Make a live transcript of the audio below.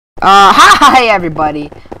Hi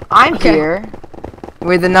everybody. I'm here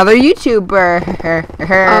with another YouTuber.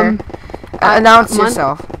 Announce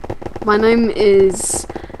yourself. My name is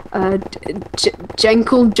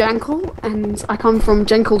Jankle, and I come from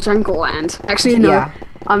Jankle land. Actually, no, Yeah.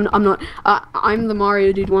 I'm not. I'm the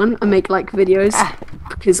MarioDude1. I make like videos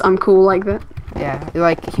because I'm cool like that. Yeah,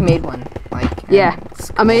 like he made one. Like Yeah,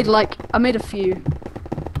 cool. I made a few.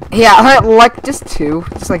 Yeah, like just two,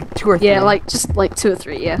 just like two or three. Yeah, like just like 2 or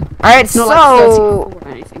 3. Yeah. All right, Not so like 30 or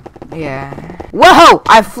anything. yeah. Whoa!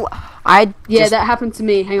 Yeah, that happened to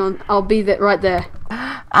me. Hang on, I'll be right there.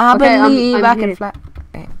 I believe I'm I can here. fly.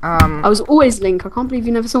 I was always Link. I can't believe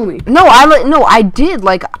you never saw me. No, I did.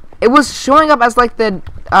 Like it was showing up as like the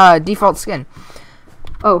default skin.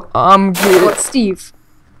 Oh. What, Steve?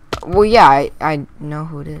 Well, yeah, I know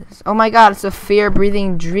who it is. Oh my God, it's a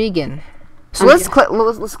fear-breathing dragon. So let's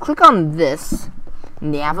click on this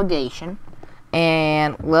navigation,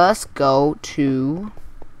 and let's go to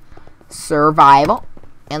survival,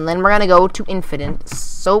 and then we're gonna go to infinite.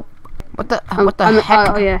 So what the heck?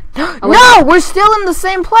 Oh yeah. No, we're still in the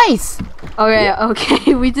same place. Oh yeah.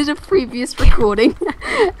 Okay, we did a previous recording,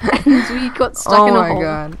 and we got stuck in a hole. Oh my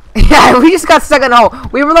God. Yeah, we just got stuck in a hole.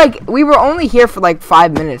 We were only here for like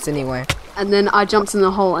 5 minutes anyway. And then I jumped in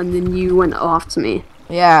the hole, and then you went after me.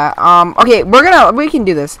 Yeah, okay, we can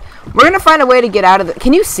do this. We're gonna find a way to get out of it.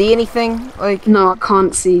 Can you see anything? Like, no, I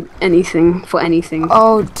can't see anything for anything.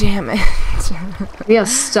 Oh, damn it. We are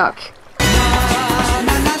stuck.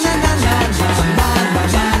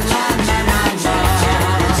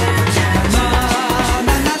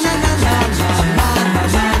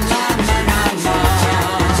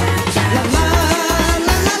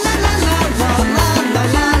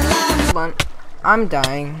 Hold on. I'm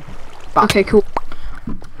dying. Okay, cool.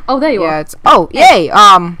 Oh, there you are. It's yay.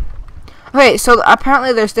 Okay, so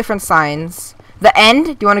apparently there's different signs. The end.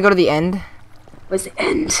 Do you want to go to the end? Where's the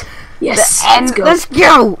end? Yes. The end. Let's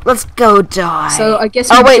go. Let's go die. So I guess.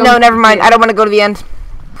 Oh wait, no, never mind. I don't want to go to the end.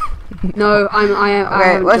 No, I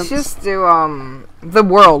Okay, let's just do the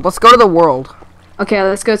world. Let's go to the world. Okay,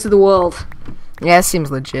 let's go to the world. Yeah, it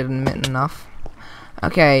seems legitimate enough.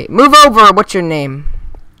 Okay, move over. What's your name?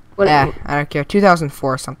 Yeah, I don't care.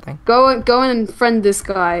 2004 or something. Go and friend this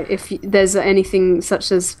guy if there's anything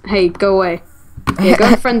such as, hey, go away. Yeah, go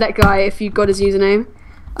and friend that guy if you got his username.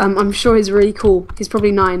 I'm sure he's really cool. He's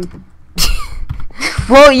probably 9.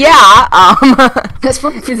 Well, yeah. That's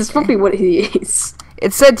probably what he is.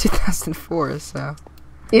 It said 2004, so.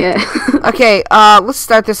 Yeah. Okay. Let's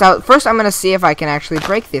start this out. First, I'm gonna see if I can actually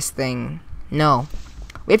break this thing. No,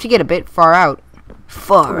 we have to get a bit far out.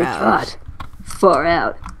 Far out. God. Far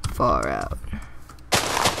out. Far out.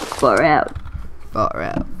 Far out. Far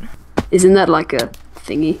out. Isn't that like a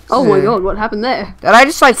thingy? Oh my God, what happened there? Did I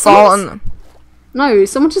just like fall on? No,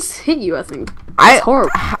 someone just hit you, I think. That's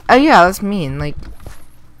horrible. Oh yeah, that's mean. Like,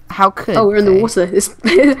 how could? Oh, we're in the water. It's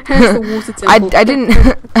the water temple. I didn't.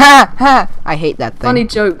 I hate that thing. Funny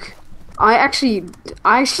joke. I actually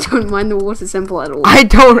don't mind the water temple at all. I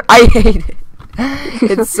hate it.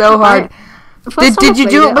 It's so hard. Did you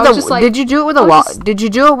do it with a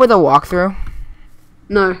walkthrough?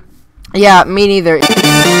 No. Yeah, me neither.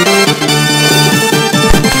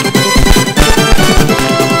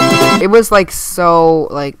 It was like so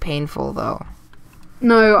like painful though.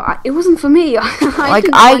 No, it wasn't for me.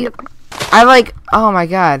 I like, oh my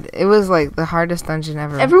God, it was like the hardest dungeon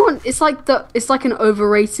ever. Everyone, it's like an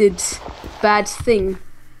overrated bad thing.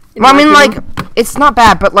 Well, I mean, like, it's not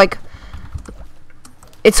bad, but like,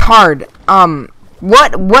 it's hard.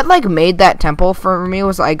 What like made that temple for me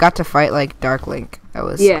was I got to fight like Dark Link. That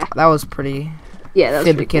was pretty. Yeah, that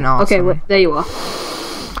was pretty cool. Awesome. Okay, well, there you are.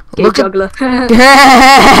 Look juggler.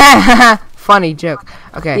 Funny joke.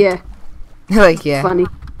 Okay. Yeah. Like yeah. Funny.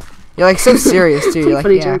 You're like so serious too. You're like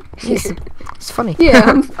funny yeah. joke. It's funny.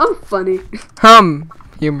 Yeah, I'm funny.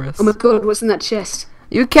 Humorous. Oh my God, what's in that chest?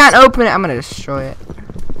 You can't open it. I'm gonna destroy it.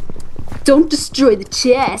 Don't destroy the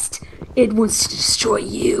chest. It wants to destroy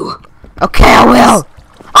you. Okay, I will.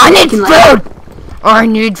 I need food. I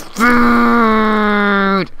need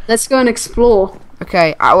food. Let's go and explore.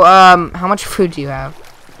 Okay. How much food do you have?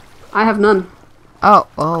 I have none. Oh.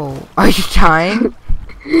 Are you dying?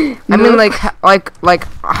 I mean, like,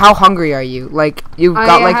 how hungry are you? Like, you've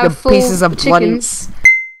got like the pieces of bloody.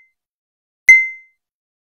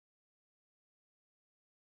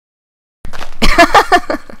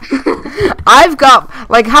 I've got,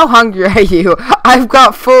 like, how hungry are you? I've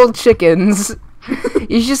got full chickens.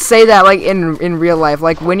 You should say that, like, in real life,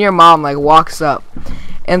 like, when your mom, like, walks up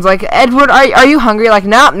and it's like, Edward, are you hungry? Like,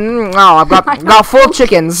 no, I've got full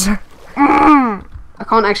chickens. I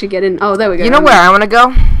can't actually get in. Oh, there we go. You know where I want to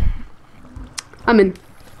go? I'm in.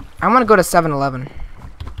 I want to go to 7-Eleven.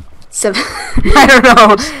 7. I don't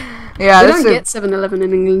know. Yeah, We don't get 7-Eleven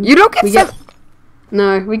in England. You don't get We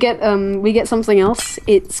No, we get something else.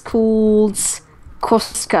 It's called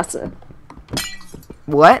Kostkassa.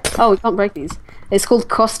 What? Oh, we can't break these. It's called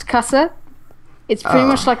Kostkassa. It's pretty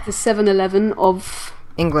much like the 7-Eleven of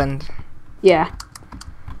England. yeah,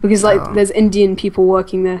 because like Oh. there's Indian people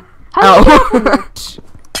working there. How do you get from there?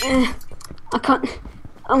 Oh. I can't.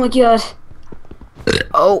 Oh my god.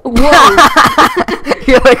 Oh. Whoa.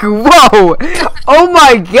 You're like, whoa! Oh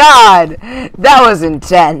my god! That was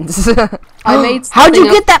intense. I made. How'd you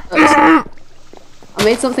something get out of that? dirt. I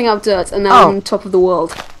made something out of dirt, and now I'm on top of the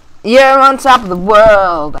world. You're on top of the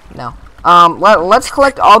world. No. Let's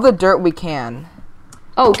collect all the dirt we can.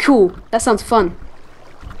 Oh, cool. That sounds fun.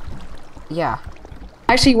 Yeah.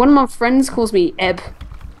 Actually, one of my friends calls me Eb.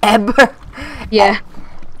 Eb. Yeah.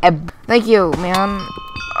 Eb. Thank you, man.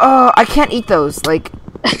 Oh, I can't eat those. Like.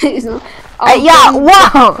 Oh, Yeah.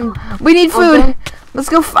 Whoa. We need food. done. Let's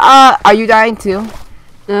go. Are you dying too?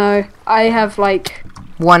 No, I have like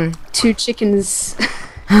 1. 2 chickens.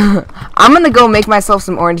 I'm gonna go make myself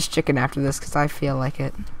some orange chicken after this because I feel like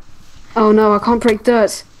it. Oh no, I can't break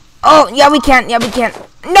dirt. Oh, yeah, we can. Yeah, we can.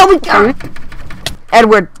 No, we can't.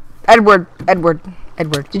 Edward.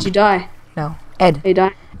 Did you die? No. Ed. You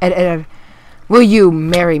die? Ed. Will you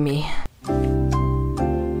marry me?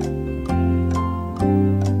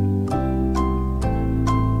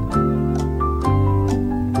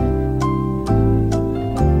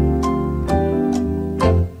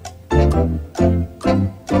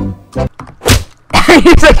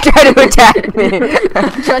 He's like trying to attack me.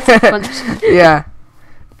 Try to punch. Yeah.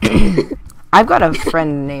 I've got a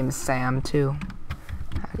friend named Sam too.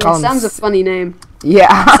 Yeah, Sam's a funny name.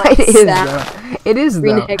 Yeah, like it is Sam. though. It is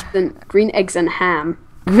Green though. eggs and ham.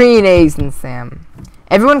 Green eggs and Sam.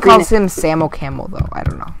 Everyone Green calls him Sam O'Camel though. I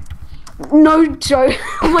don't know. No joke.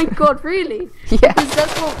 Oh my god, really? Yeah. Because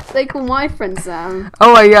that's what they call my friend Sam.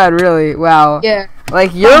 Oh my god, really? Wow. Yeah.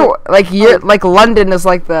 Like like London is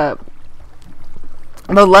like the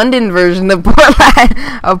London version of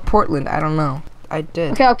Portland. I don't know. I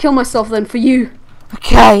did. Okay, I'll kill myself then for you.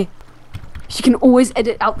 Okay. You can always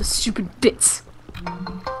edit out the stupid bits.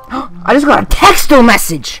 I just got a texto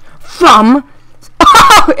message from.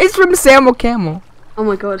 Oh, it's from Sam O'Camel. Oh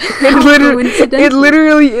my god. It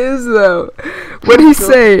literally is though. What did he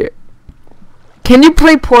say? Can you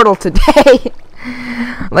play Portal today?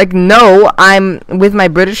 Like, no, I'm with my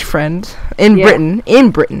British friend in Britain.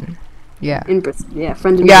 In Britain. Yeah. In Britain. Yeah,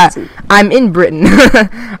 friend in Yeah, Britain. I'm in Britain.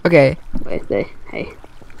 Okay. Wait, hey.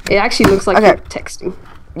 It actually looks like Okay. you're texting.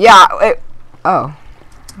 Yeah. Oh.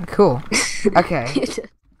 Cool. Okay. Okay.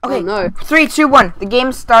 Oh no. 3, 2, 1. The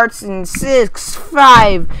game starts in 6,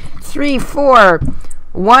 5, 3, 4,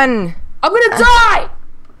 1. I'm gonna die!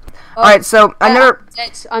 Alright, so I never.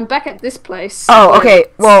 I'm back at this place. Oh, okay.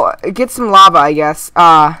 Well, get some lava, I guess.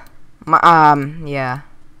 Yeah.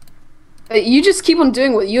 You just keep on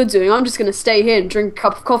doing what you're doing. I'm just gonna stay here and drink a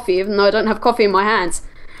cup of coffee, even though I don't have coffee in my hands.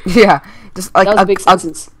 Yeah. Just like That was a big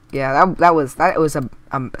sentence. Yeah, that was a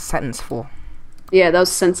sentence full. Yeah, that was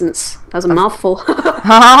a sentence. That was a mouthful. Ha ha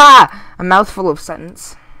ha! A mouthful of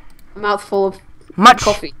sentence. A mouthful of Much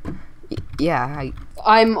coffee. Yeah.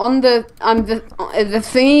 I'm the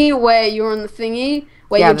thingy where you're on the thingy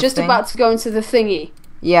where Yeah, you're the just thing. about to go into the thingy.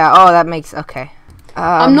 Yeah. Oh, that makes okay.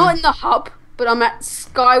 I'm not in the hub, but I'm at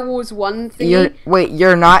Skywars 1 thingy.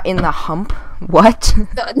 You're not in the hump. What?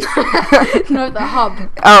 No, the hub.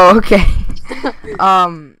 Oh, okay.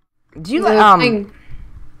 Do you The thing.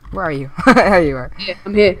 Where are you? There you are. Yeah,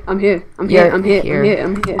 I'm here. You're I'm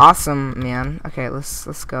here. Awesome, man. Okay,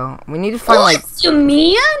 let's go. We need to find like Awesome,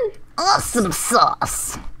 man. awesome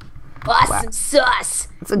sauce. Awesome sauce.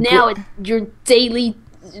 It's a Now good it's your daily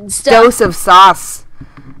stuff. dose of sauce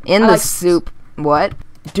in I the like soup. What?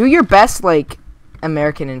 Do your best like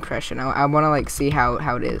American impression. I want to like see how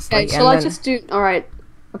it is. Okay, Like, shall I and then- just do? All right.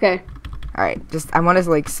 Okay. All right, I want to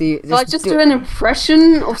like see. Shall I just do an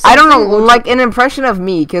impression of something? I don't know, or like an impression of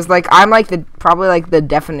me, cause like I'm like probably like the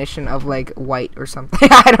definition of like white or something.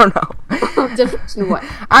 I don't know. definition of what?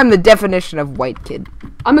 I'm the definition of white kid.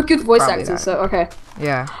 I'm a good voice Probably actor, that. so okay.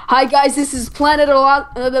 Yeah. Hi guys, this is Planet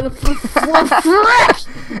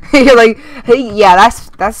You're like, hey, yeah,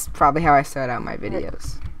 that's probably how I start out my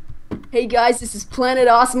videos. Hey guys, this is Planet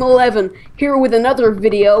Awesome 11 here with another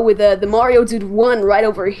video with the MarioDude1 right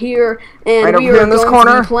over here, and Right we over here are in this going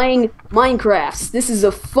to corner. be playing Minecraft. This is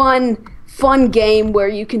a fun game where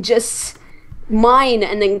you can just mine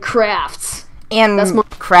and then craft. And That's my-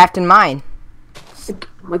 craft and mine. Oh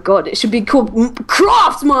my god, it should be called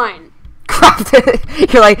Craft Mine. Craft.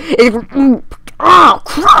 You're like, oh,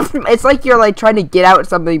 it's like you're like trying to get out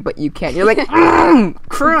something, but you can't. You're like,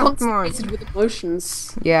 Concentrated with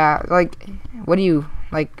emotions. Yeah, like, what do you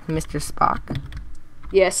like, Mr. Spock?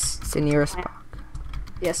 Yes. Senior Spock.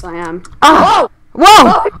 Yes, I am. Ah! Whoa!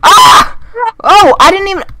 Whoa! Ah! Oh, I didn't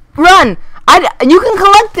even run. You can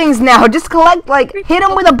collect things now. Just collect, like, hit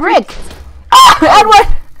him with a brick. Ah,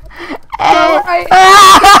 Edward.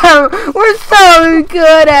 We're so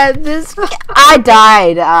good at this. I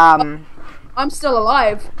died. I'm still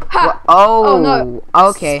alive. Ha! Oh no.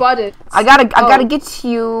 Okay. Spotted. I gotta get to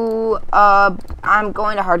you. I'm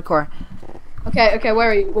going to hardcore. Okay. Where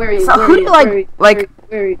are you? So who do you like? Where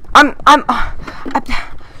are you?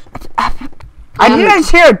 I didn't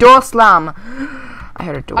hear a door slam. I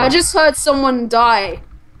heard a door. I just heard someone die.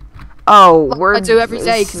 Oh, I do every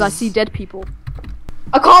day because I see dead people.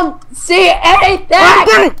 I can't see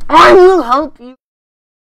anything. I will help you.